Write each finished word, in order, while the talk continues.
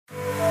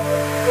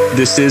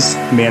This is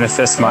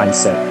Manifest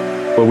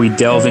Mindset, where we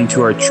delve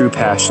into our true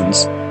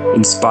passions,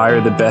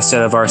 inspire the best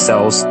out of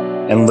ourselves,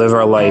 and live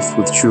our life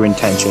with true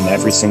intention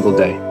every single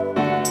day.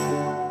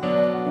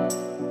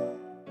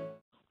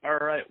 All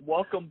right,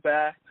 welcome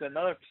back to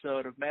another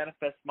episode of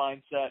Manifest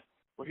Mindset.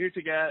 We're here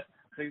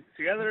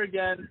together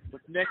again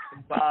with Nick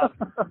and Bob.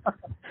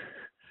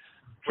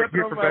 We're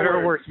here for better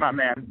or worse, my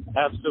man.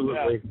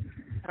 Absolutely. Yeah.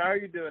 How are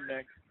you doing,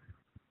 Nick?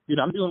 Dude,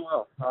 I'm doing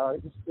well. I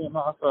just came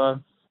off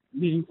a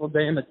meaningful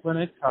day in the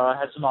clinic. I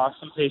had some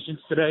awesome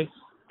patients today.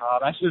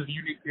 Actually, it was a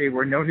unique day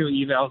where no new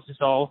evals,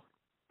 just all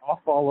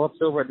follow-ups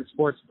over at the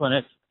sports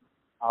clinic.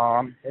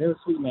 It was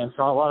sweet, man.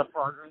 Saw a lot of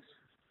progress,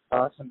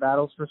 some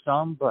battles for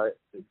some, but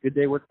a good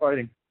day worth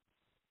fighting.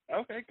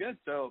 Okay, good.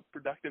 So,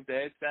 productive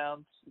day. It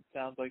sounds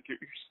like you're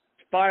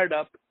fired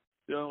up,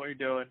 doing what you're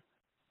doing.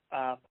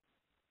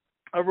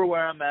 Over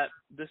where I'm at,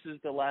 this is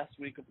the last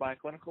week of my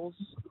clinicals.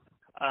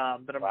 That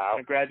I'm going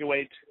to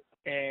graduate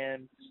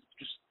and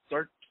just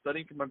start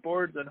studying for my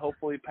boards and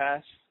hopefully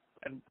pass,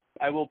 and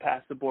I will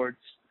pass the boards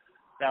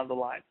down the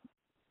line.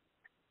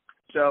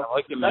 So I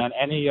like it, man.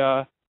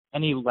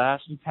 Any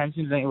last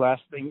intentions, any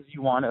last things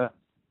you want to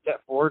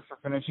set forward for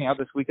finishing out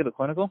this week of the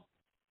clinical?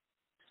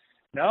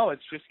 No,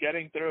 it's just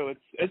getting through.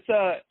 It's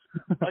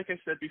like I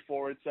said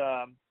before, it's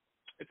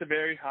a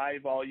very high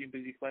volume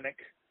busy clinic,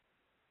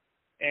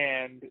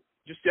 and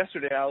just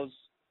yesterday I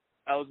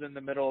was in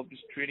the middle of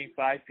just treating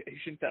 5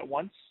 patients at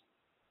once.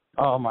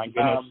 Oh my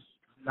goodness.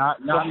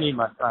 Not me,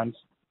 my friend.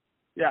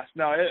 Yes,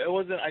 no, it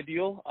wasn't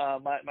ideal.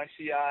 My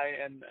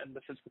CI and the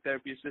physical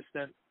therapy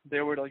assistant, they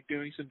were like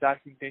doing some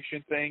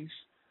documentation things,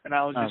 and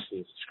I was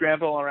just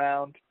scrambling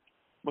around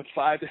with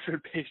 5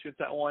 different patients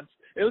at once.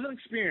 It was an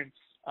experience,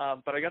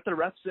 but I got the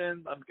reps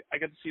in. I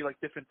got to see like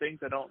different things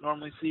I don't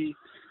normally see,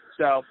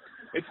 so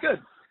it's good.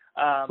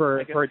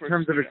 For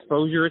terms of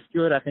exposure, it's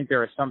good. I think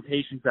there are some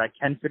patients that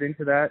can fit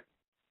into that,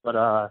 but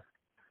I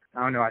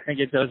don't know. I think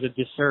it does a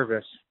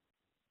disservice.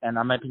 And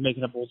I might be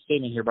making a bold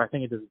statement here, but I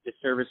think it does a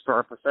disservice for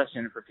our profession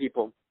and for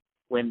people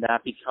when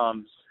that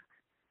becomes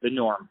the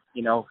norm.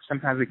 You know,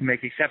 sometimes we can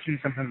make exceptions,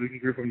 sometimes we can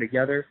group them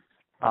together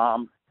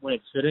when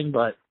it's fitting,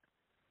 but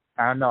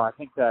I don't know. I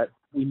think that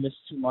we miss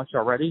too much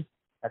already.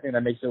 I think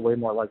that makes it way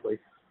more likely.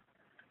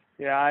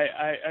 Yeah,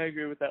 I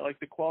agree with that.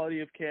 Like the quality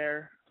of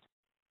care,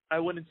 I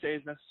wouldn't say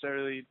is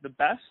necessarily the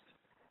best,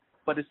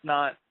 but it's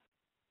not.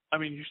 I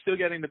mean, you're still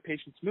getting the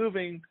patients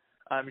moving.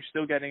 You're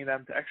still getting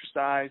them to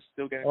exercise,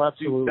 still getting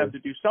them to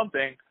do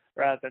something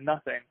rather than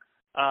nothing.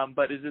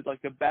 But is it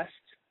like the best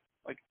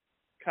like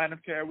kind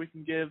of care we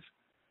can give?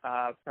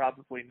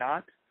 Probably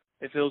not.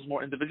 If it was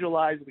more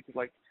individualized, we could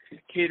like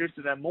cater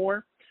to them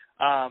more.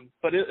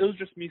 But it was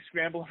just me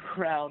scrambling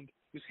around,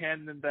 just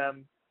handing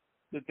them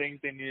the things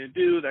they needed to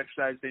do, the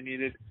exercise they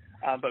needed.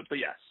 But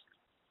yes.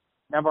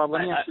 Now, Bob,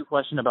 let me ask you a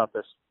question about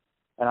this,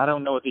 and I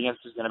don't know what the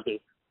answer is going to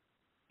be.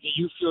 Do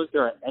you feel like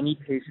there are any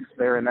patients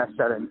there in that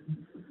setting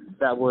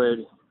that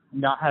would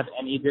not have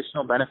any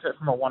additional benefit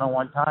from a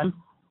one-on-one time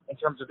in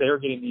terms of they were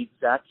getting the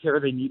exact care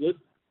they needed?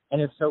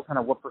 And if so, kind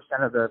of what %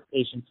 of the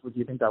patients would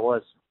you think that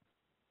was?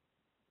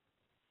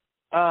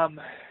 I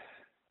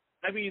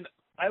mean,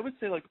 I would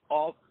say like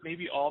all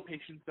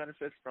patients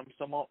benefit from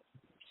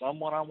some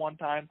one-on-one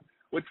time,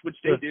 which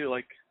they do.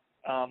 Like,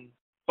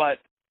 but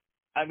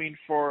I mean,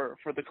 for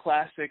the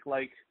classic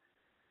like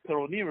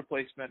total knee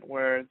replacement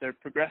where they're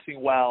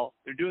progressing well,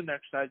 they're doing their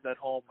exercise at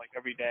home like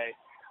every day.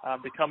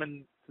 They come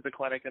into the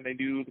clinic and they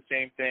do the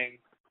same thing,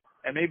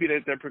 and maybe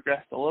they're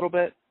progressed a little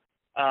bit.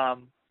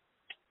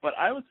 But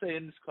I would say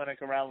in this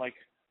clinic around like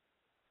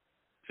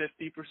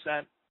 50%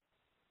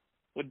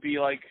 would be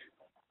like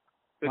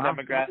the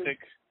demographic.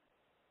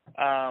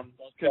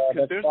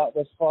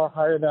 That's far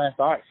higher than I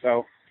thought.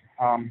 So,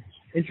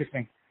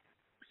 interesting.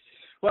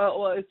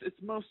 Well,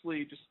 it's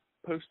mostly just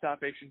post-op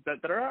patients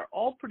that are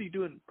all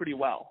doing pretty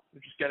well.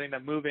 We're just getting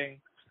them moving,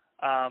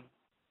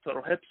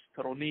 total hips,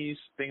 total knees,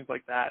 things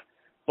like that.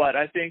 But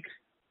I think,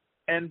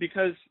 and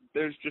because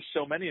there's just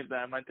so many of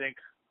them, I think.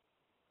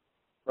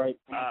 Right.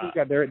 I think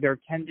that there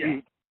can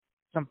be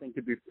something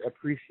to be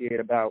appreciated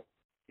about,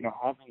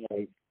 having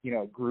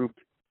a group,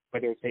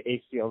 whether it's an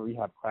ACL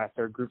rehab class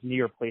or a group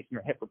knee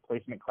replacement or hip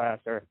replacement class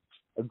or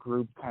a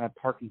group kind of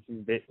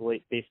Parkinson's-based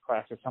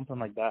class or something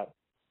like that,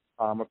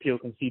 where people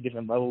can see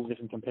different levels,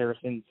 different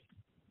comparisons,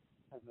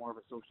 have more of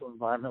a social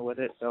environment with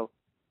it. So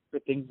for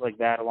things like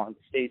that along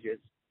the stages,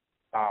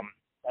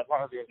 as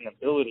long as there's an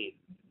ability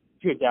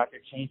to adapt or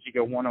change to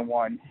go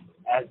one-on-one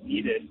as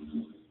needed,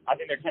 I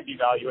think there can be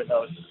value in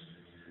those.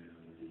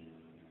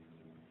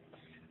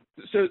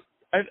 So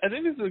I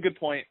think this is a good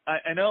point.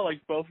 I know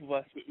like both of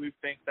us, we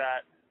think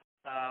that,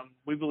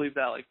 we believe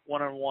that like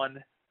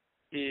one-on-one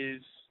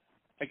is,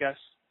 I guess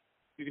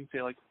you can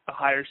say like a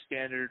higher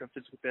standard of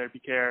physical therapy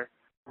care,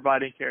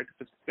 providing care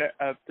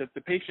to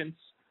the patients.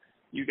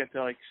 You get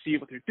to like see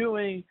what they're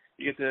doing.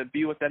 You get to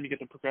be with them. You get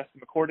to progress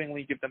them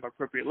accordingly. Give them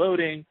appropriate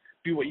loading.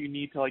 Do what you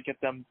need to like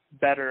get them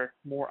better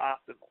more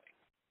optimally.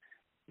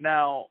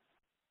 Now,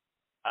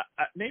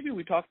 maybe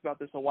we talked about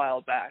this a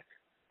while back,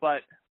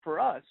 but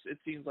for us, it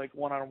seems like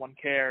one-on-one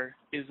care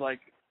is like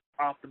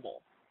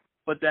optimal.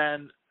 But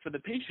then for the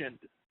patient,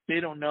 they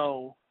don't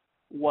know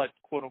what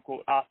quote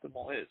unquote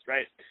optimal is,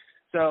 right?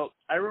 So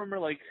I remember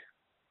like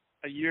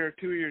a year or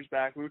 2 years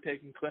back, we were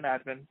taking clin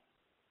admin,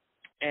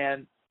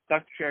 and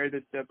Dr. Cherry,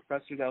 the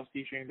professor that was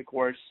teaching the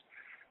course,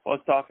 was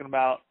talking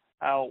about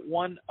how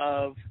one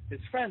of his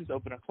friends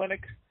opened a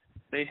clinic.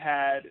 They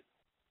had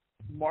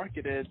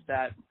marketed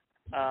that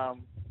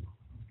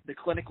the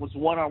clinic was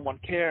one-on-one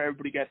care.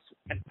 Everybody gets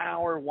an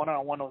hour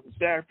one-on-one with a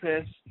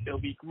therapist. It'll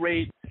be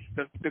great.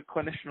 The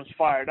clinician was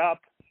fired up.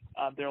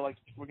 They're like,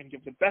 we're going to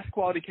give the best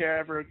quality care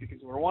ever because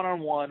we're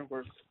one-on-one.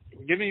 We're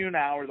giving you an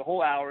hour, the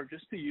whole hour,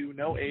 just to you,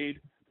 no aid,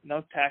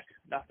 no tech,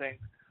 nothing.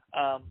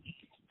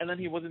 And then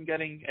he wasn't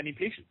getting any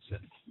patients in.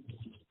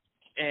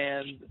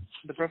 And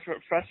the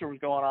professor was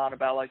going on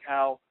about like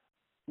how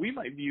we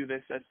might view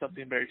this as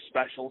something very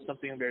special,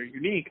 something very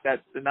unique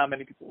that not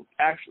many people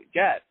actually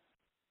get.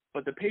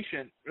 But the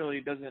patient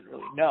really doesn't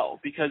really know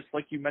because,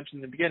 like you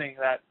mentioned in the beginning,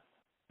 that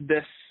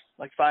this,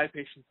 like 5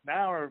 patients an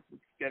hour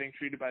getting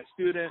treated by a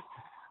student,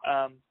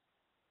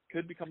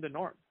 could become the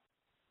norm.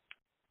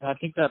 And I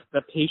think that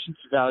the patients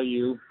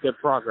value their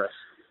progress,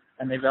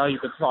 and they value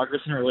the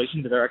progress in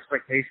relation to their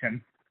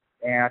expectation.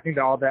 And I think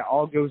that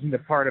all goes into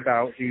part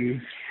about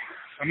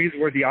I'm going to use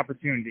the word the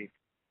opportunity,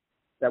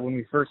 that when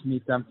we first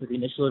meet them for the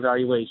initial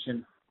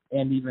evaluation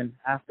and even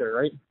after,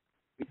 right,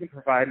 we can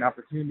provide an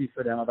opportunity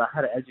for them about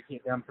how to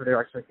educate them for their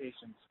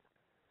expectations.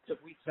 So if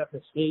we set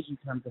the stage in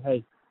terms of,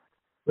 hey,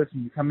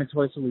 listen, you come in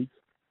twice a week,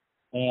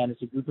 and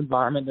it's a group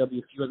environment. There'll be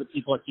a few other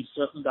people I keep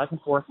circling back and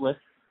forth with.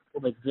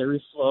 We'll make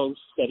very slow,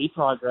 steady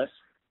progress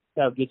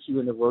that'll get you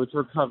in the road to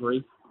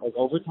recovery, like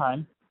over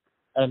time,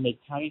 and make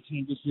tiny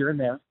changes here and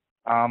there.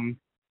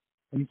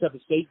 When you set the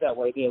stage that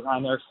way, they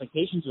align their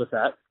expectations with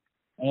that,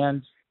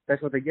 and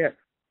that's what they get.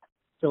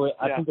 So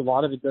I think a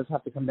lot of it does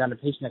have to come down to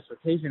patient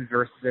expectations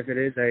versus if it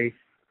is a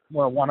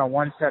more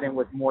one-on-one setting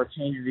with more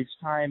changes each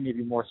time,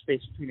 maybe more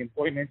space between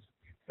appointments,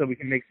 so we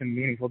can make some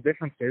meaningful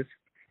differences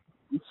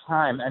each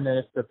time. And then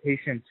if the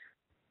patient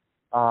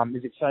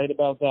is excited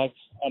about that,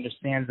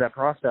 understands that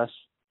process,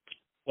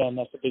 then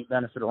that's a big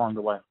benefit along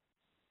the way.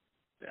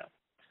 Yeah.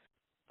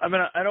 I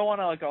mean, I don't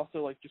want to like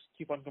also like just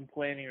keep on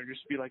complaining or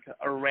just be like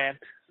a rant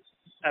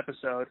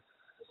episode,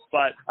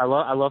 but I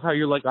love how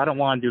you're like, I don't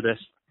want to do this,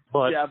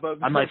 but, yeah, but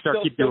I might start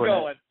keep doing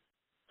going.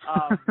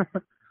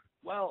 it.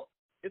 Well,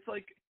 it's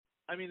like,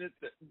 I mean,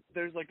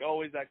 there's like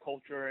always that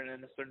culture in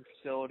a certain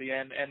facility,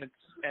 and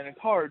it's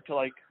hard to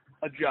like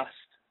adjust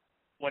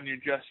when you're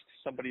just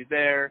somebody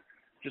there,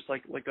 just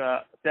like a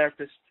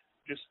therapist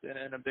just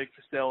in a big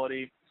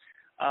facility.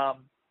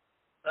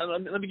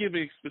 Let me give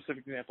you a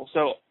specific example.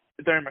 So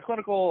during my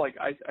clinical, like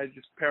I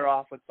just pair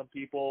off with some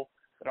people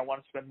that I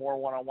want to spend more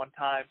one-on-one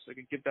time so I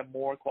can give them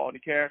more quality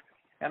care.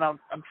 And I'm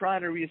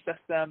trying to reassess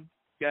them,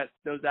 get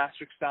those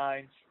asterisk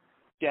signs,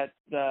 get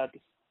their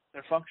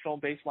functional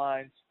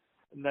baselines,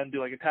 and then do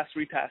like a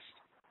retest.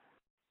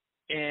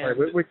 And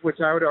right, which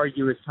I would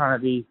argue is kind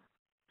of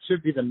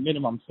should be the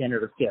minimum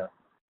standard of care.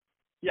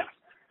 Yeah,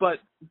 but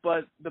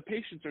the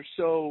patients are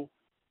so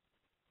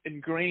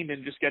ingrained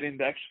in just getting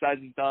the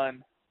exercises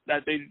done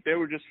that they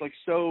were just like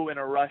so in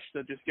a rush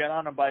to just get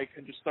on a bike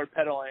and just start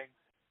pedaling,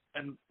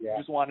 and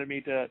just wanted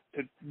me to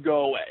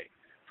go away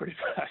pretty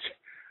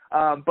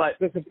much. But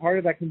so part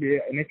of that can be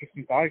an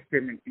interesting thought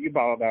experiment for you,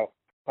 Bob, about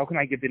how can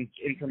I get the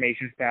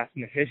information fast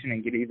and efficient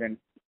and get even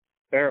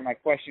better at my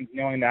questions,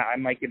 knowing that I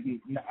might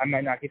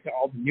not get to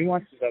all the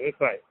nuances of it,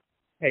 but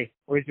hey,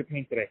 where's your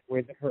pain today?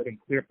 Where's it hurting?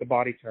 Clear up the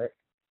body chart.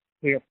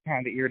 Clear up kind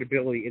of the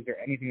irritability. Is there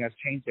anything that's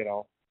changed at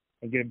all?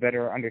 And get a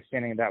better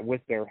understanding of that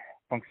with their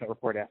functional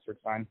report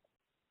asterisk sign.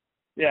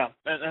 Yeah,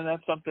 and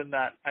that's something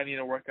that I need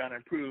to work on and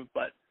improve.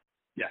 But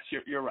yes,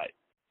 you're right.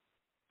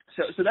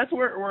 So that's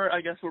where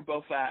I guess we're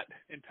both at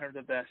in terms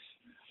of this.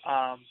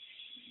 I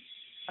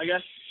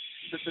guess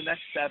the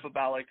next step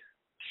about like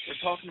we're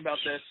talking about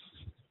this,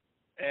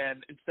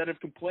 and instead of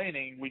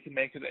complaining, we can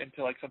make it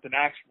into like something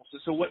actionable.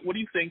 So what do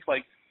you think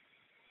like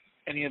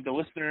any of the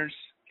listeners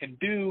can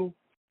do,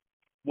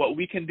 what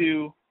we can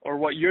do, or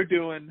what you're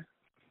doing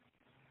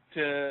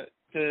to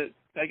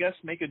I guess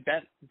make a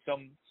dent in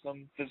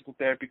some physical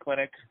therapy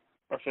clinic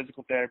or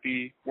physical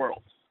therapy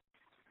world?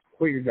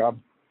 Quit your job.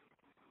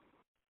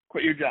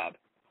 Quit your job.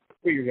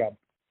 Quit your job.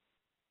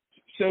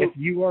 So if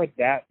you are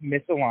that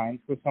misaligned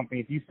with something,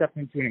 if you step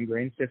into an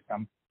ingrained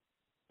system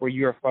where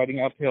you are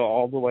fighting uphill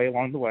all the way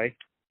along the way,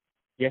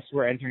 yes,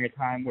 we're entering a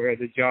time where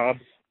the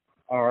jobs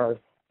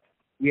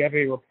we have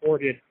a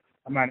reported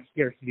amount of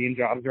scarcity in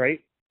jobs, right?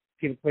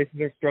 People, places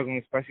are struggling,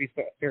 especially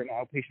certain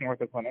outpatient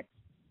ortho clinics.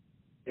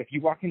 If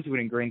you walk into an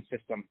ingrained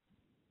system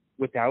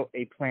without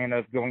a plan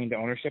of going into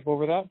ownership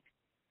over that,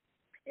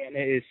 and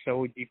it is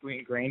so deeply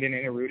ingrained and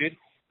interrooted,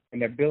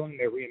 and their billing,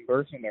 their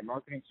reimbursement, their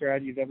marketing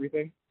strategies,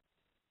 everything,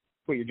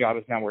 quit your job.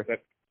 Is not worth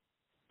it.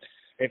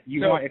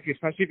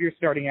 Especially if you're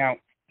starting out,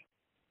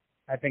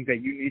 I think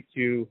that you need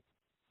to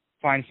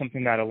find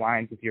something that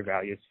aligns with your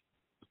values.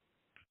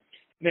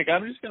 Nick,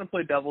 I'm just going to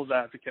play devil's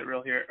advocate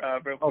real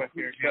quick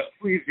here.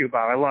 Please do,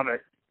 Bob. I love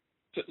it.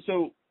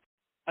 So,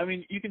 I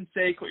mean, you can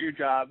say quit your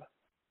job,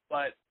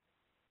 But,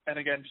 and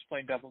again, just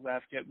playing devil's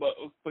advocate, but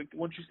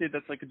wouldn't you say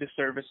that's like a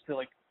disservice to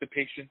like the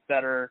patients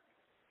that are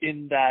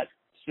in that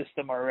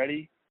system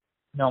already?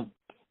 No.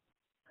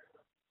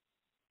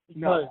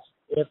 Because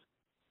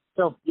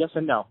yes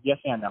and no. Yes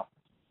and no.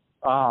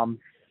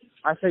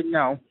 I say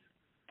no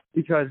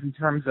because in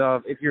terms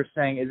of if you're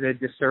saying is it a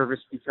disservice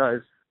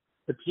because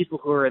the people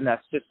who are in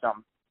that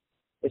system,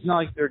 it's not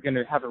like they're going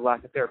to have a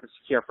lack of therapists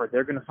to care for.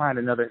 They're going to find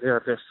another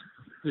therapist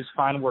who's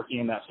fine working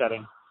in that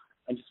setting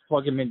and just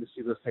plug him in to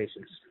see those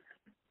patients.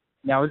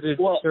 Now, is it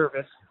a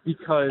disservice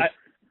because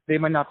they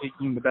might not be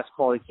getting the best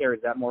quality care?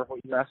 Is that more of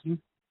what you're asking?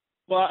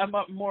 Well, I'm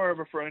more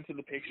referring to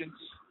the patients,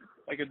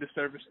 like a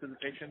disservice to the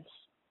patients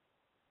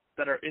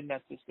that are in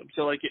that system.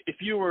 So, like, if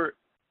you were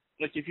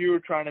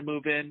trying to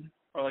move in,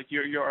 or like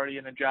you're already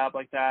in a job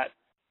like that,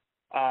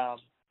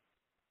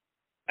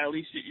 at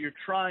least you're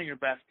trying your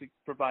best to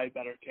provide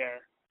better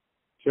care.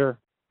 Sure.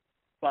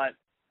 But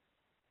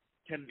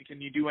can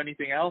you do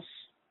anything else?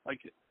 Like,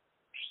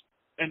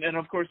 and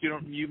of course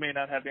you may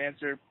not have the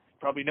answer.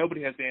 Probably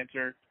nobody has the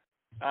answer.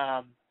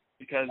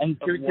 Because and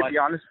to be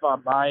honest,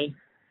 Bob, my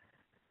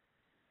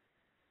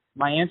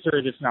answer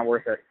is it's not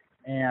worth it.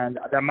 And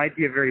that might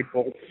be a very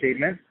bold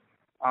statement.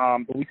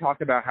 But we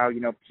talked about how,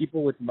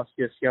 people with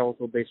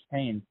musculoskeletal-based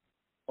pain,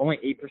 only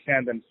 8%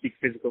 of them seek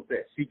physical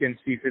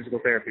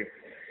therapy,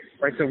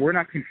 right? So we're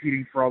not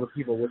competing for all the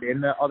people within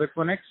the other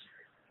clinics.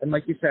 And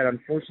like you said,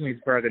 unfortunately,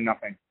 it's better than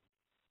nothing.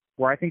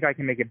 Where I think I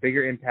can make a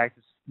bigger impact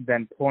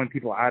than pulling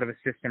people out of a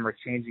system or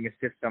changing a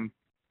system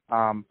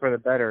for the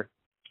better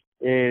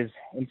is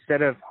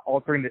instead of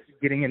altering this,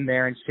 getting in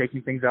there and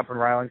shaking things up and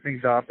riling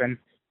things up and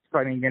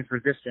fighting against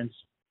resistance,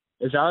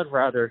 is I would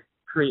rather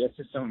create a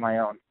system of my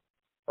own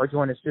or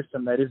join a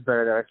system that is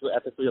better, that I feel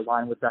ethically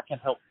aligned with, that can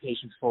help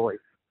patients fully.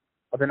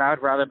 But then I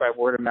would rather by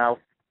word of mouth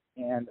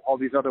and all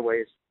these other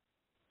ways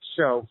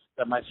show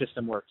that my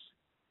system works.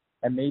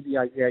 And maybe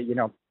I get,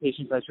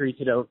 patients I treat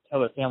to tell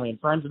their family and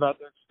friends about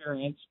their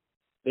experience.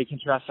 They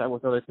contrast that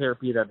with other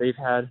therapy that they've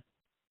had.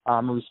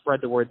 And we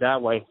spread the word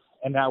that way.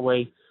 And that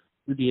way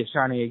we'd be a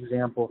shining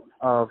example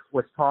of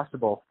what's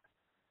possible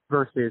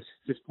versus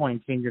just pointing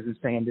fingers and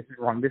saying this is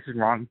wrong,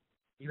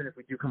 even if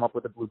we do come up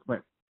with a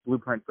blueprint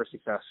for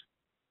success.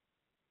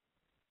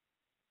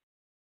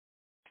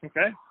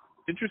 Okay.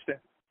 Interesting.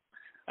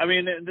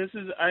 Coming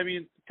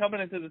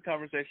into this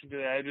conversation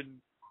today, I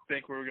didn't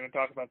think we were going to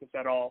talk about this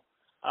at all.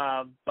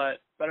 But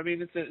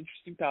it's an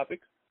interesting topic,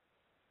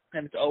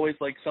 and it's always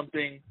like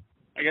something,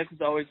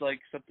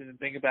 something to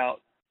think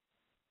about,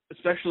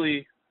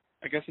 especially,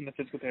 I guess, in the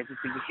physical therapy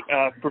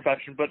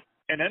profession, but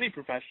in any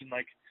profession,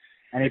 like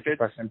any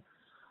profession.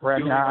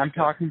 Right now, I'm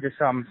talking to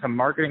some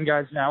marketing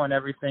guys now and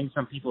everything,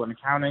 some people in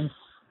accounting,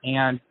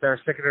 and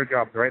they're sick of their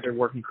jobs, right? They're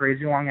working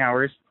crazy long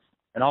hours,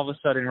 and all of a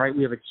sudden, right,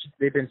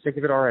 they've been sick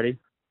of it already.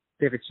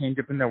 They have a change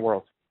up in their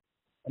world.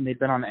 And they've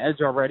been on the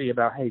edge already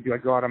about, hey, do I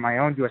go out on my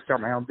own? Do I start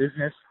my own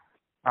business?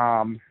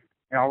 And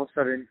all of a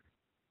sudden,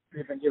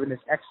 they've been given this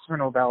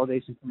external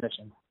validation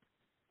permission.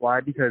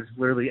 Why? Because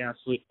literally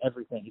absolutely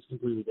everything is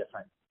completely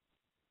different.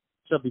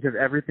 So because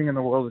everything in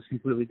the world is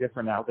completely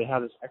different now, they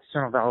have this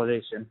external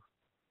validation.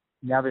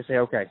 Now they say,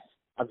 okay,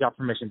 I've got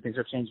permission. Things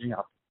are changing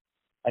up.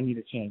 I need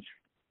to change.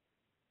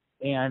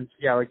 And,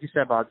 yeah, like you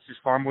said, Bob, this is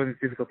far more than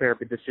physical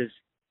therapy. This is,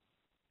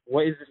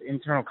 what is this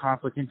internal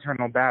conflict,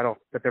 internal battle,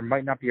 that there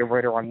might not be a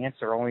right or wrong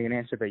answer, only an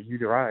answer that you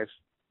derive?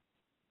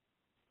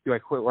 Do I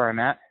quit where I'm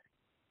at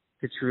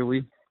to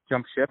truly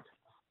jump ship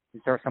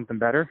and start something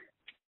better?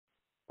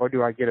 Or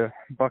do I get a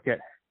bucket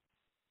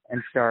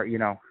and start,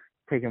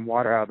 taking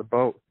water out of the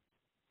boat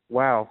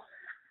while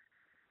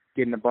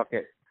getting the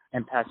bucket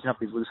and patching up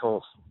these loose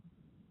holes?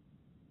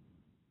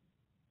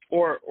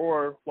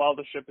 Or while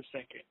the ship is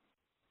sinking.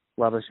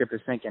 While the ship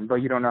is sinking, but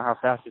you don't know how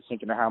fast it's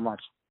sinking or how much.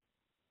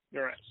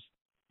 You're right.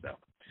 So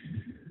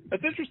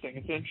that's interesting.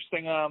 It's an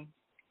interesting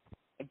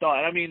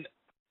thought.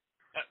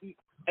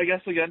 I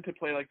guess again, to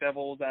play like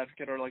devil's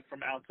advocate or like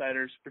from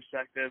outsiders'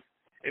 perspective,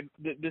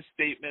 this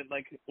statement,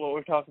 like what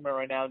we're talking about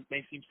right now,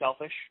 may seem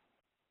selfish.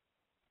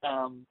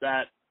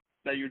 That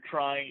you're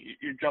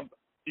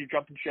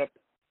jumping ship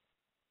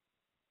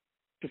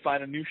to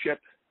find a new ship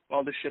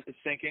while the ship is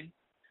sinking.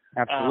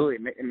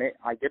 Absolutely,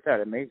 I get that.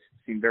 It may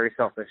seem very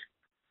selfish.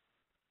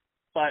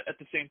 But at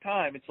the same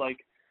time, it's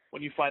like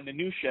when you find the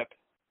new ship,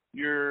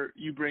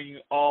 you bring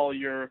all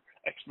your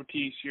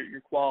expertise,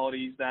 your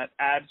qualities that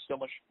add so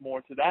much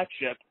more to that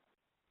ship,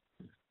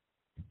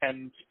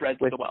 and spread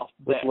the wealth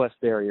with less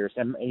barriers.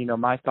 And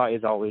my thought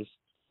is always,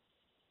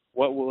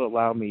 what will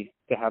allow me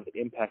to have the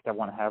impact I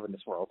want to have in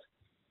this world?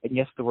 And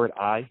yes, the word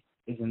 "I"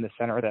 is in the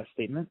center of that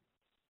statement,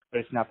 but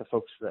it's not the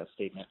focus of that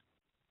statement,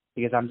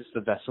 because I'm just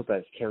the vessel that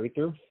it's carried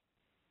through.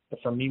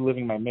 But for me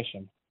living my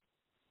mission,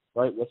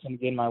 right, what's going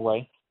to get in my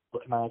way?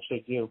 What can I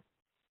actually do?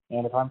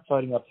 And if I'm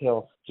fighting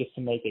uphill just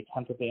to make a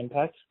tenth of the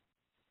impact,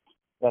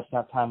 that's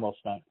not time well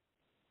spent.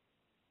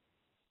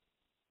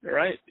 You're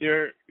right.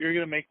 You're going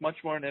to make much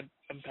more an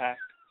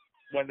impact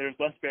when there's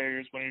less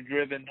barriers, when you're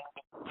driven,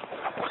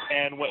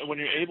 and when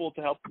you're able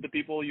to help the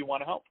people you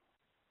want to help.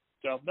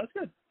 So that's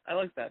good. I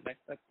like that, Nick.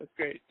 That's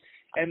great.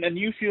 And then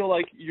you feel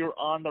like you're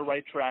on the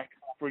right track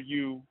for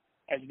you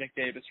as Nick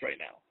Davis right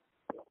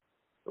now?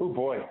 Oh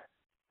boy,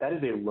 that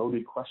is a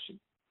loaded question.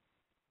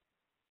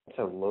 That's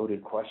a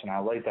loaded question. I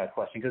like that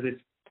question because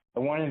it's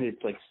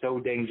like so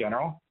dang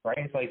general, right?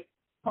 It's like,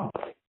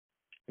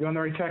 you're on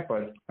the right track,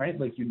 bud, right?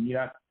 Like you're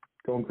not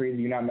going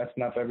crazy, you're not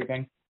messing up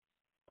everything.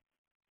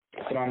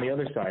 But on the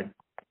other side,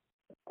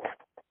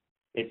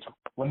 it's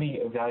let me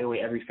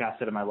evaluate every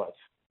facet of my life,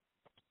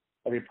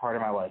 every part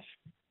of my life.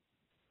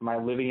 Am I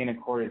living in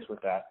accordance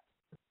with that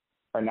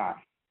or not?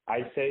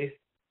 I'd say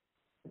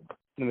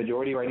the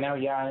majority right now,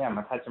 yeah, I am.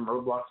 I've had some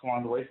roadblocks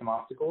along the way, some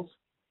obstacles.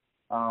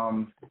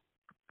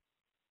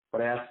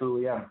 But I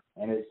absolutely am.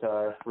 And it's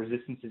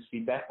resistance is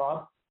feedback,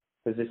 Bob.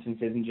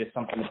 Resistance isn't just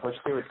something to push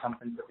through, it's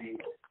something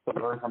to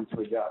learn from, to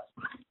adjust.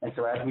 And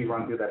so as we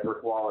run through that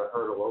brick wall or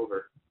hurdle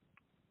over,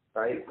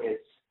 right,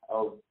 it's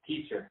a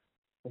teacher.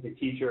 It's a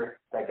teacher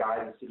that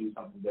guides us to do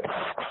something different.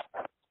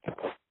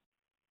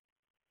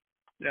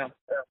 Yeah.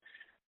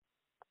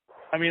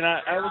 I mean,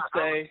 I would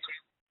say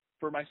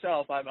for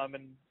myself, I'm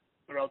in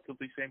a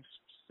relatively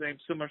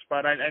similar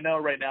spot. I know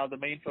right now the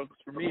main focus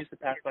for me is to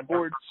pass my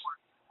boards,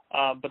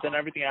 but then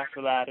everything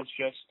after that is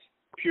just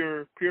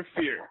pure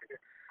fear.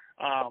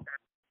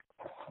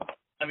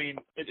 I mean,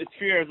 it's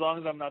fear as long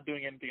as I'm not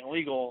doing anything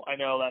illegal. I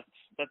know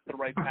that's the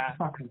right path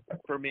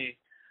for me.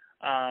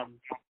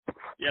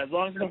 Yeah, as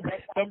long as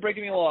I don't break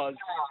any laws,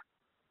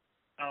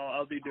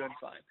 I'll be doing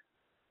fine.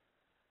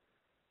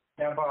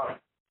 Now, Bob,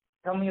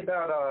 tell me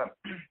about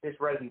this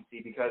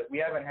residency, because we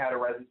haven't had a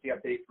residency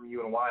update from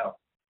you in a while.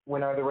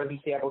 When are the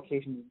residency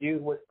applications due?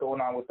 What's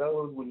going on with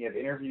those? When you have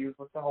interviews?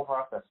 What's the whole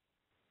process?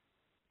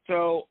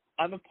 So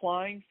I'm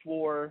applying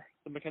for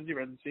the Mackenzie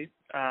residency.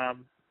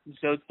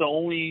 So it's the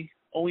only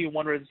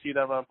one residency that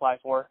I'm going to apply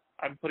for.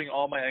 I'm putting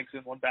all my eggs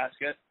in one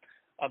basket.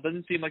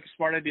 Doesn't seem like a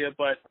smart idea,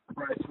 but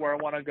it's where I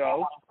want to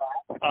go.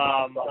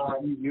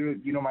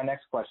 You know my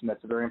next question.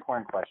 That's a very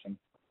important question.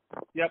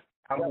 Yep.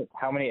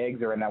 How many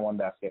eggs are in that one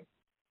basket?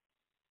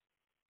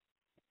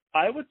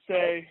 I would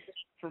say,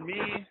 for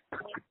me,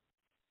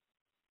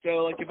 so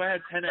like if I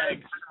had 10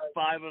 eggs,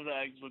 5 of the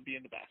eggs would be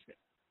in the basket.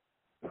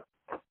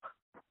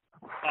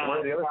 Where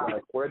are the other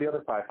 5? Where are the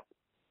other 5?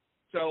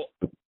 So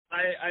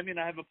I mean,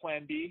 I have a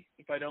plan B.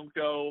 If I don't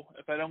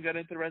get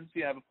into the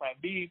residency, I have a plan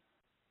B.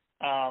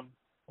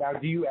 Now,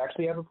 do you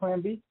actually have a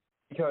plan B?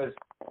 Because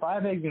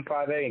 5 eggs and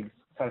 5 eggs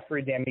sounds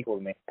pretty damn equal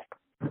to me.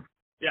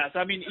 Yeah, so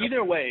I mean,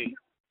 either way,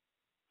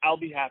 I'll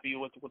be happy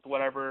with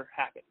whatever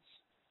happens.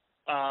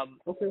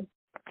 Okay.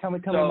 Tell me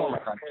more, my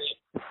friend.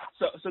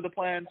 So the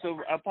plan,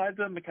 I applied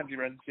to the Mackenzie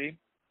residency.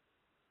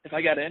 If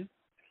I get in,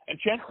 and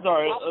chances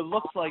are, it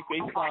looks like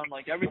based on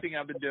like everything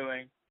I've been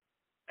doing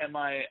and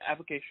my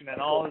application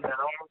and all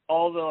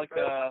the like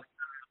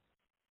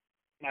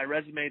my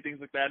resume, things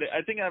like that,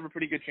 I think I have a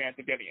pretty good chance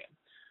of getting in.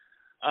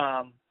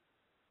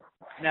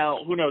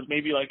 Now, who knows?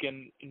 Maybe like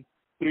in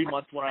 3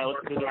 months when I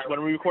listen to this,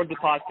 when we record the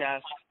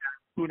podcast,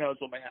 who knows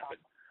what may happen.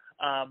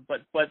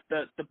 But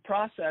the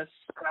process,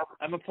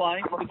 I'm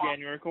applying for the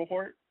January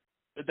cohort.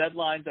 The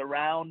deadline's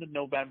around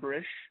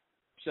November-ish,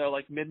 so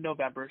like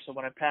mid-November. So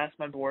when I pass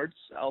my boards,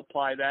 I'll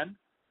apply then.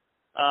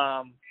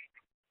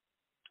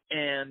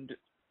 And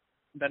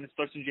then it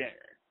starts in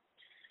January.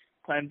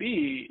 Plan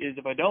B is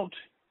if I don't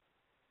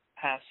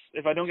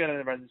get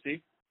into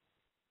residency,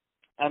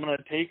 I'm going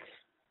to take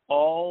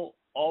all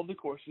the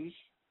courses,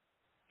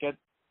 get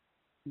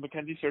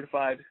Mackenzie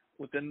certified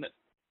within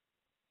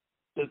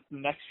the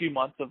next few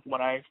months of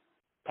when I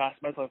pass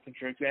my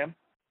licensure exam,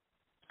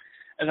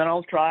 and then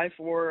I'll try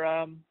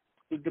for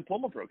the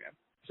diploma program.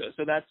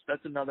 So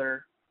that's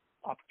another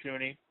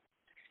opportunity.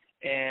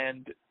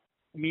 And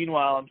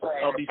meanwhile,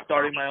 I'll be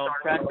starting my own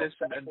practice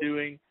and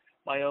doing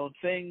my own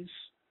things.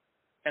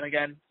 And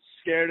again,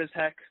 scared as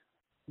heck,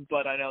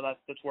 but I know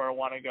that's where I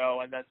want to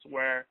go, and that's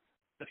where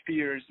the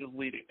fears is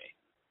leading me.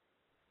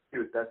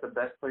 Dude, that's the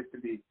best place to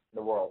be in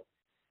the world,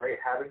 right?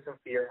 Having some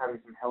fear, having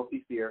some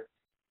healthy fear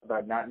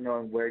about not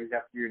knowing where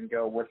exactly you're going to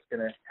go, what's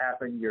going to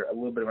happen, you're a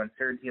little bit of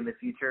uncertainty in the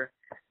future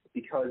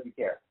because you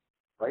care,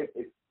 right?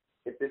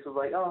 If this was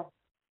like, oh,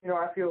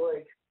 I feel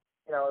like,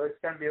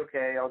 it's going to be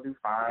okay, I'll do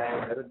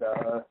fine,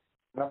 I'm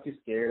not too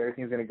scared,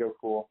 everything's going to go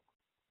cool.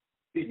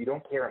 Dude, you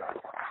don't care enough,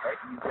 right?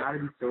 You've got to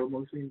be so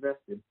emotionally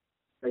invested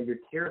that you're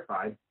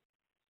terrified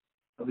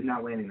of it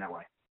not landing that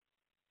way.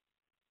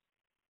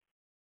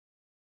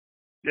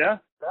 Yeah,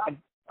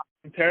 I'm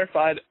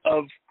terrified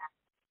of,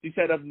 you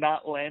said of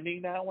not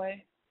landing that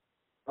way?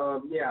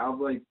 Of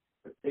like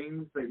the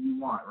things that you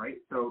want, right?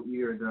 So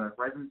either the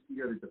residency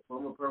or the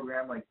diploma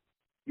program, like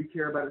you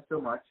care about it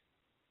so much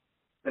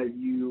that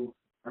you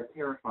are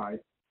terrified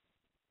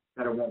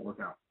that it won't work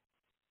out.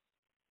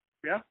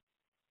 Yeah,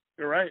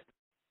 you're right.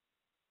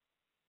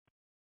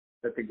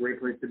 That's a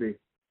great place to be.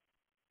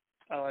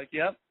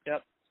 Yep.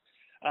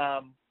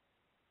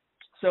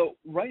 So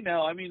right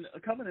now, I mean,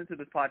 coming into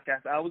this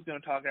podcast, I was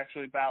going to talk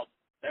actually about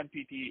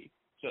MPTE,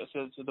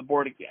 so the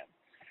board exam.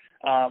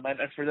 And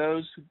for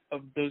those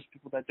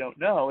people that don't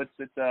know,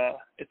 it's a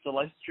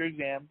licensure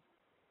exam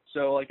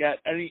So like at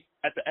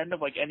the end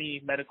of like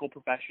any medical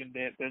profession,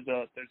 there's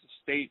a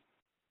state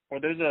or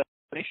there's a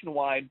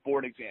nationwide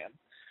board exam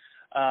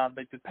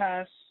that you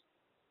pass,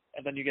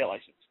 and then you get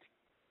licensed.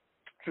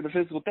 For the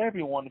physical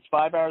therapy one, it's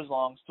 5 hours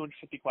long, it's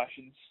 250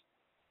 questions,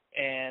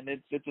 and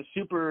it's a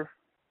super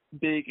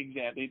big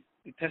exam. They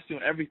test you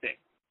on everything.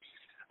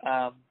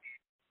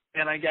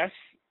 And I guess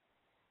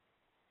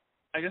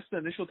the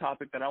initial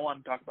topic that I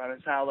want to talk about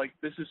is how like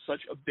this is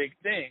such a big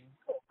thing,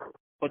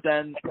 but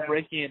then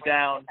breaking it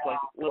down to like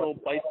little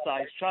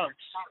bite-sized chunks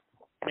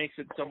makes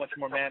it so much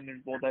more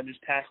manageable than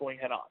just tackling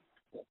head on.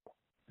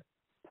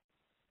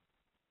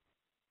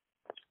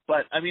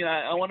 But I mean,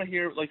 I want to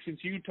hear, like, since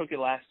you took it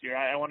last year,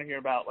 I want to hear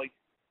about like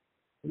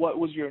what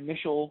was your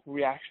initial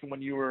reaction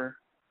when you were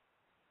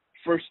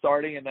first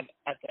starting, and then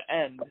at the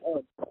end,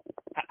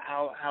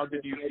 how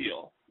did you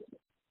feel?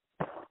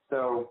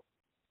 So,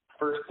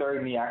 first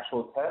starting the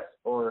actual test,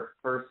 or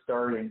first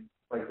starting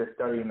like the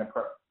study in the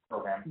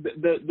program?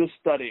 The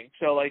studying.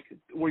 So like,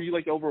 were you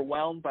like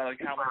overwhelmed by like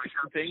how much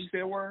things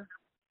there were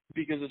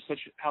because of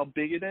how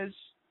big it is?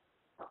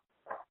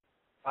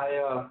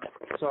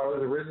 So I was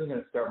originally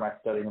going to start my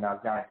study when I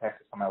was down in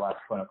Texas on my last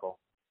clinical,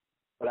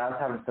 but I was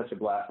having such a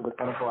blast with the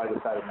clinical, I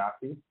decided not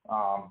to.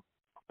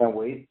 And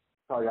wait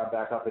till I got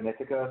back up in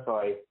Ithaca. So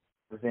I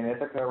was in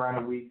Ithaca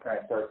around a week, and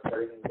I started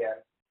studying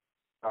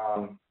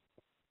again.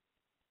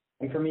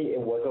 And for me,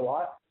 it was a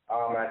lot.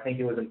 I think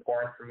it was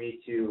important for me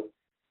to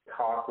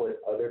talk with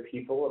other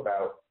people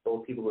about,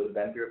 both people who had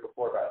been through it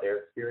before, about their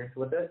experience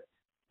with it,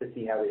 to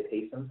see how they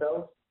pace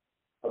themselves,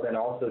 but then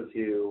also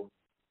to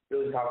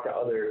really talk to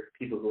other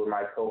people who were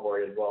my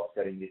cohort as well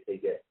studying to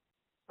take it,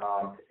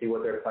 to see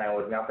what their plan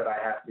was. Not that I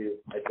have to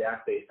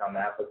adapt based on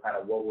that, but kind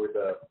of what were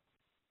the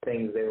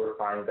things they were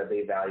finding that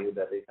they valued,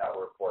 that they thought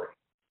were important,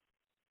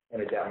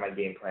 and adapt my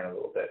game plan a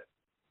little bit.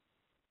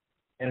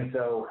 And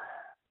so,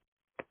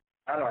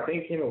 I don't know, I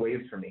think it came in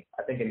waves for me.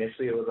 I think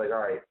initially it was like,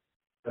 all right,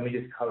 let me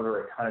just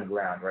cover a ton of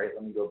ground, right?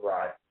 Let me go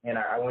broad. And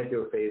I went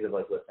through a phase of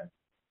like, listen,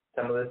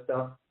 some of this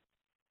stuff,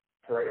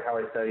 right, how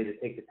I study to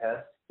take the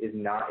test, it's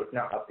not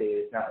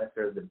updated. It's not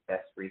necessarily the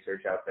best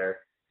research out there.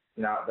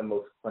 It's not the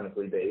most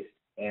clinically based.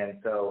 And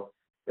so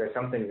there are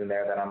some things in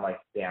there that I'm like,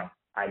 damn,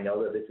 I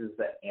know that this is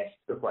the answer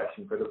to the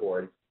question for the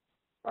board.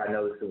 I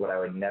know this is what I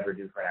would never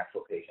do for an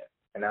actual patient.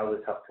 And that was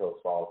a tough pill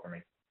to swallow for me.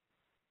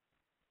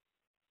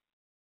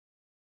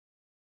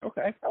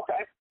 Okay.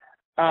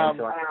 And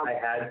so I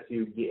had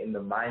to get in the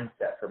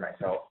mindset for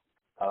myself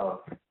of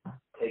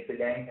take the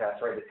dang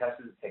test, right? The test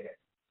is a ticket,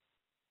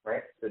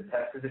 right? The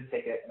test is a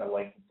ticket and a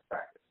license to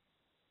practice.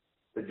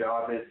 The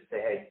job is to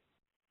say, hey,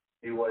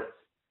 do what's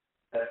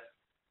best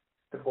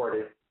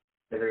supported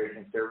in a very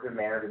conservative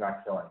manner to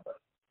not kill anybody.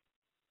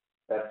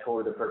 That's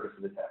totally the purpose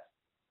of the test.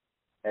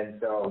 And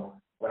so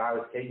when I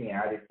was taking it,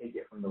 I had to take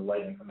it from the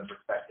light and from the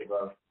perspective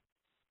of,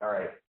 all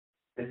right,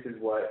 this is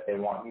what they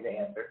want me to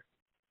answer.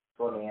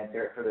 So let me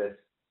answer it for this.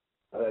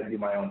 I got to do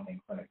my own thing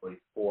clinically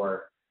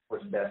for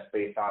what's best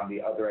based on the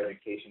other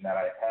education that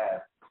I've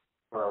had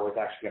or what's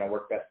actually going to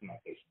work best in my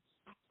patients.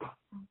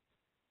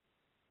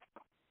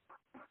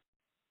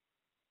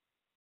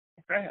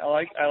 Okay, I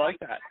like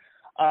that.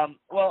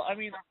 Well, I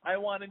mean, I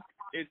wanted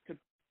it to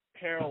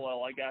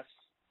parallel, I guess,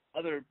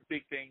 other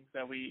big things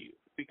that we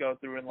go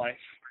through in life.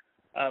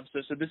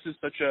 So this is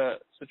such a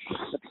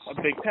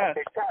big test,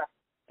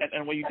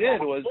 and what you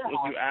did was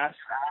you asked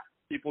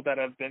people that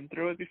have been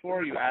through it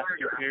before. You asked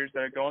your peers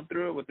that are going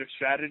through it what their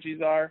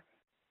strategies are,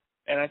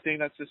 and I think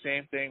that's the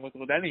same thing with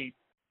any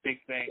big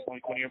thing.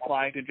 Like when you're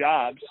applying to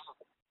jobs,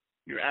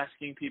 you're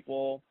asking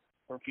people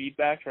for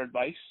feedback, for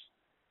advice,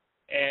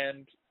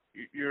 and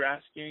you're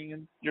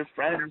asking your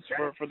friends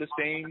for the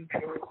same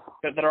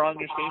that are on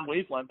your same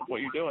wavelength of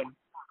what you're doing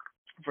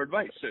for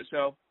advice.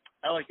 So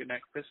I like it,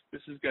 Nick. This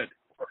is good.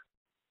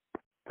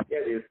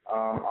 Yeah, dude.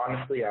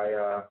 Honestly,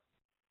 I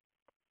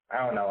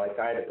don't know. Like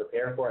I had to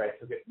prepare for it. I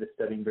took the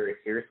studying very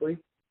seriously,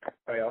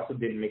 but I also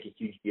didn't make a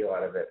huge deal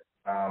out of it.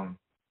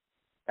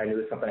 I knew it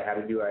was something I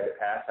had to do. I had to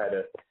pass.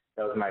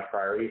 That was my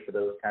priority for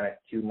those kind of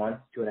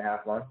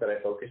 2.5 months that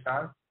I focused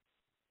on.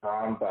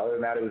 But other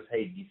than that, it was,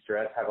 hey,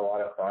 de-stress, have a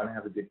lot of fun,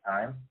 have a good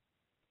time,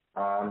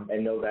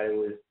 and know that it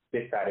was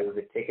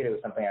a ticket. It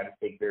was something I had to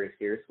take very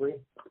seriously.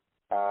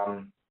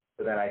 So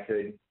then I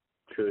could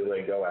truly let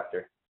it go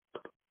after.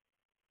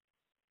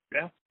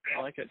 Yeah,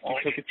 I like it. You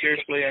took it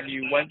seriously and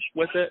you went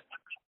with it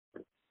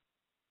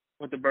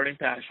with a burning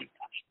passion.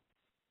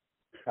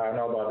 I don't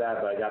know about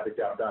that, but I got the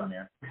job done,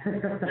 man.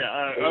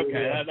 Yeah,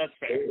 okay, that's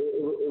fair.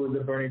 It was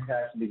a burning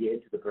passion to get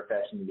into the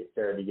profession, to get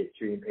started, to get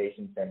treating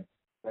patients and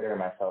better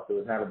myself. It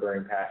was not a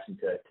burning passion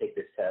to take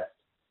this test.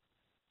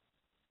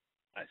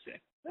 I see.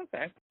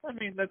 Okay. I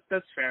mean,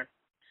 that's fair.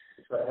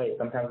 But hey,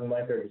 sometimes in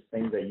life there are just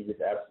things that you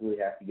just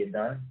absolutely have to get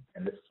done,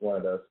 and this is one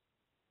of those.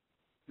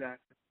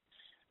 Exactly.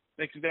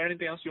 Nick, is there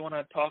anything else you want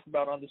to talk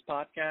about on this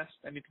podcast?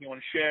 Anything you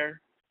want to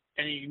share?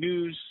 Any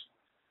news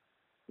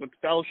with the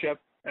fellowship?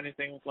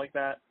 Anything like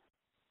that?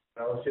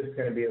 Fellowship's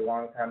going to be a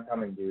long time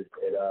coming, dude.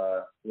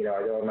 I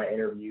don't have my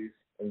interviews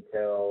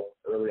until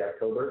early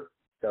October.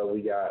 So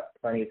we got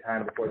plenty of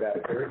time before that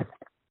occurs.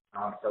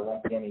 So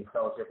won't be any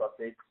fellowship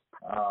updates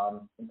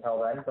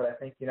until then. But I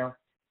think,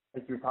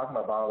 like you were talking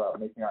about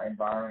making our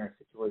environment or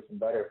situation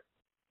better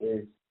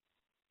is,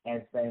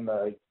 and saying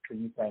like, for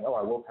you saying, oh,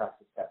 I will pass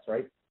this test,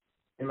 right?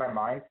 In my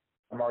mind,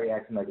 I'm already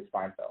acting like a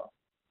spine fellow.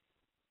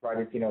 Right?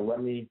 It's,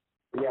 let me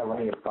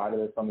apply to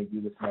this, let me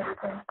do this and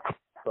everything.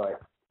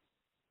 But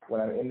when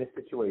I'm in this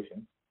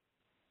situation,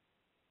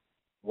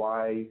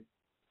 why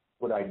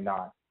would I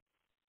not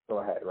go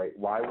ahead, right?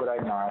 Why would I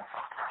not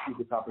see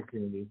this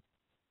opportunity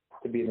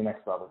to be the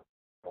next level?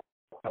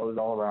 Fellows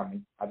all around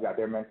me. I've got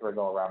their mentors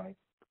all around me.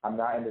 I'm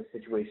not in this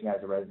situation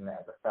as a resident,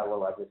 as a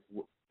fellow, as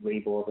this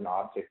label of an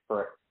object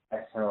for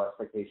external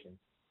expectations.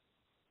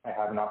 I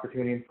have an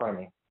opportunity in front of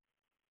me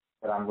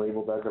that I'm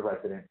labeled as a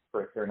resident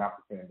for a certain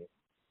opportunity.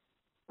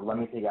 So let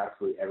me take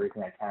absolutely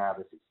everything I can out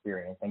of this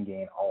experience and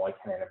gain all I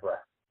can in a breath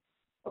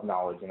of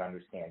knowledge and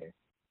understanding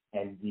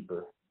and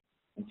deeper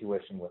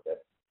intuition with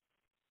it.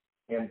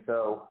 And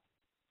so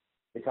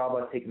it's all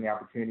about taking the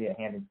opportunity at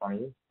hand in front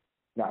of you,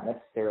 not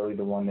necessarily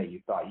the one that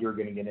you thought you were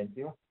going to get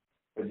into,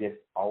 but just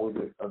always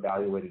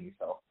evaluating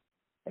yourself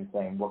and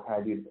saying, what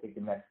can I do to take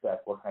the next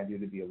step? What can I do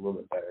to be a little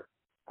bit better?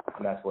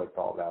 And that's what it's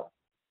all about.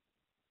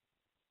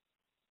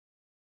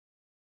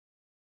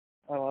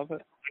 I love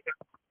it.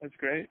 That's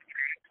great.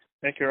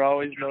 Nick, you're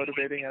always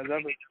motivating as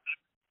ever.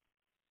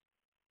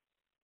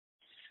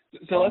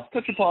 So let's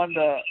touch upon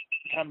the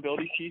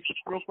accountability piece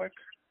real quick.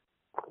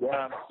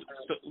 Yeah.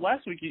 So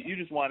last week you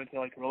just wanted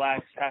to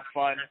relax, have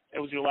fun. It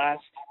was your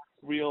last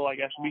real,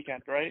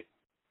 weekend, right?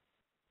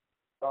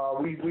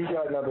 We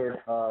got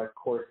another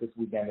course this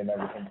weekend and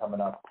everything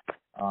coming up.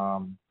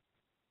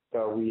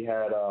 So we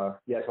had so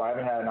I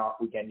haven't had an off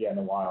weekend yet in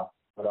a while,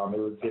 but it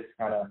was just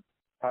kind of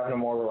having a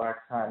more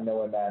relaxed time,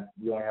 knowing that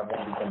we only have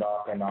one weekend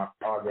off in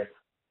August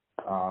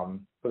for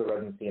the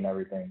residency and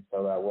everything. So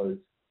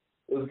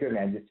it was good,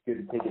 man. Just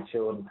good to take a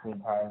chill in between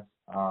times.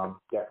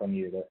 Definitely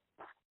needed it.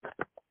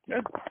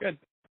 Good.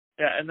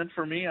 Yeah, and then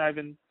for me, I've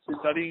been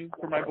studying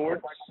for my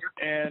boards,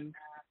 and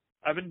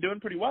I've been doing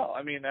pretty well.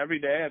 I mean, every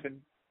day I've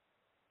been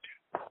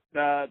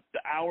the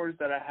hours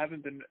that I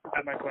haven't been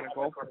at my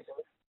clinical,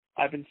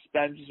 I've been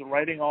spent just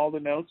writing all the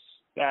notes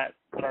that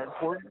are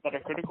important, that are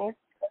critical.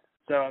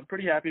 So I'm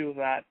pretty happy with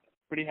that.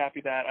 Pretty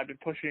happy that I've been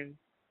pushing,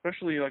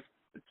 especially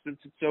since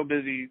it's so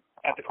busy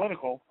at the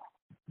clinical.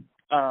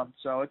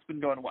 So it's been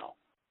going well.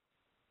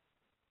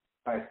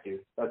 Nice, dude.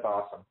 That's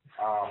awesome.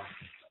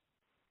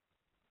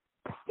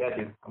 Yeah,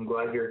 dude. I'm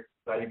glad you're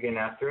getting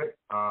after it.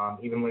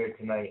 Even later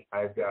tonight,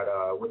 I've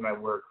got with my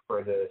work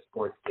for the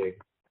sports gig,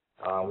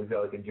 we've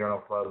got a journal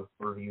club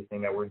review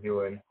thing that we're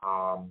doing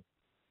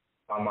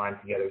online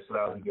together. So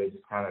that'll be good.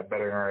 Just kind of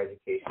bettering our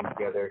education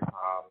together,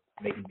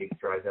 making big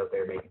strides out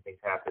there, making things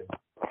happen.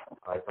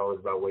 It's always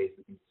about ways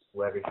we can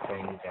leverage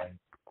things and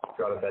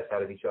draw the best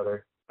out of each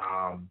other.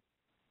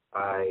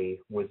 I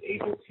was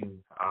able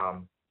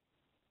to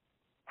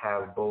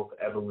have both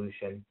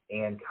Evolution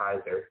and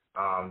Kaiser.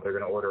 They're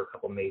going to order a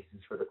couple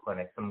maces for the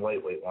clinic, some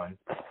lightweight ones.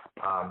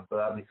 So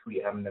that'll be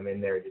sweet having them in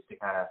there just to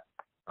kind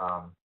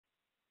of,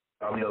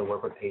 I'll be able to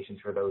work with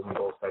patients for those in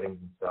goal settings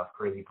and stuff.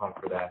 Crazy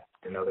pumped for that.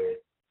 Another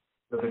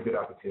good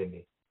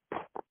opportunity.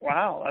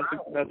 Wow,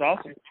 that's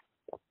awesome.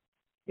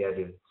 Yeah,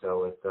 dude.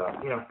 So it's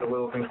the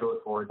little things to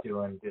look forward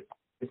to, and just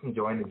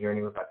enjoying the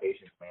journey with my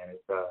patients, man.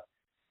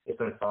 It's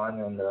been fun,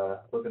 and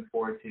looking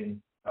forward to.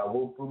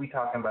 We'll be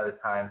talking about the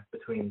time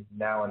between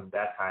now and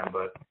that time,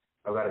 but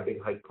I've got a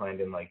big hike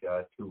planned in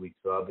 2 weeks,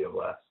 so I'll be a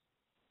blast.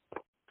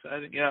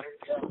 Exciting, yeah.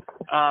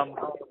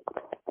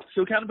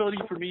 So accountability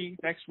for me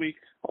next week,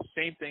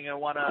 same thing. I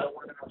want to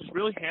just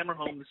really hammer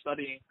home the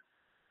studying.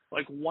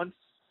 Once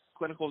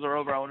clinicals are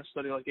over, I want to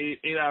study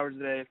 8 hours a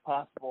day if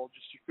possible.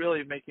 Just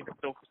really making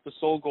the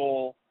sole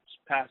goal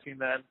passing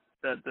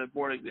the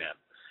board exam.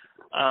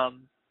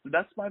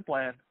 That's my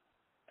plan,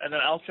 and then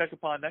I'll check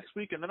upon next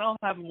week, and then I'll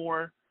have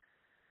more.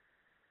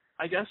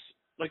 I guess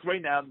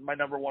right now my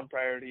number one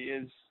priority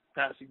is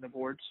passing the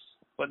boards,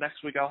 but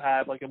next week I'll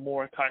have a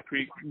more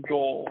concrete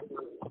goal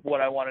of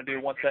what I want to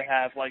do once I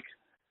have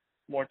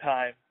more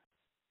time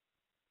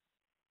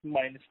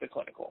minus the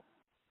clinical.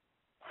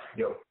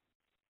 Yo.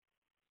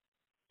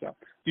 So,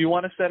 do you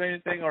want to set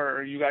anything,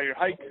 or you got your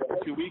hike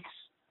in 2 weeks?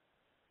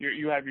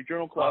 You have your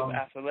journal club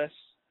after this.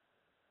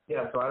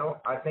 Yeah, so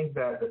I think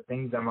that the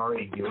things I'm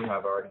already doing,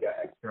 I've already got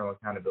external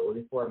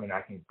accountability for. I mean,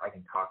 I can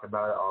talk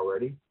about it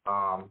already.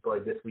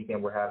 But this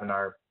weekend we're having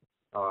our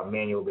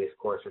manual-based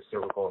course for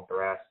cervical and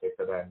thoracic.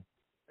 So then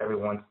every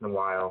once in a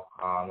while,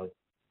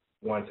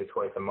 once or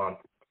twice a month,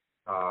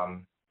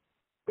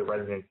 the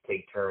residents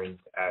take turns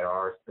at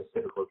our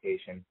specific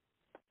location.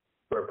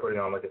 We're putting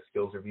on a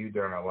skills review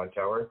during our lunch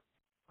hour.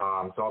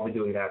 So I'll be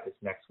doing that this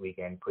next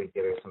weekend, putting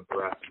together some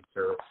thoracic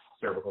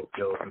cervical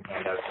skills, some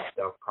handouts and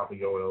stuff, probably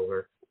going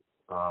over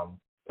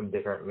some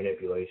different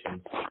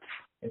manipulations.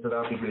 And so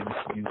that'll be good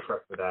to do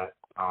prep for that.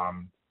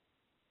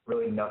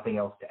 Really nothing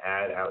else to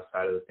add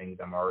outside of the things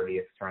I'm already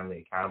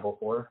externally accountable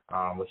for,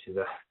 which is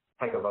a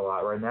heck of a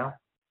lot right now.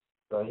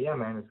 So yeah,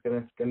 man,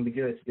 it's gonna be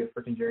good. It's a good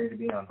freaking journey to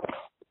be on.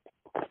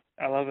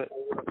 I love it.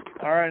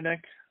 All right,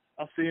 Nick.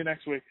 I'll see you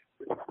next week.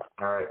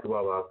 All right.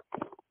 Well,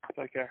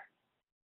 take care.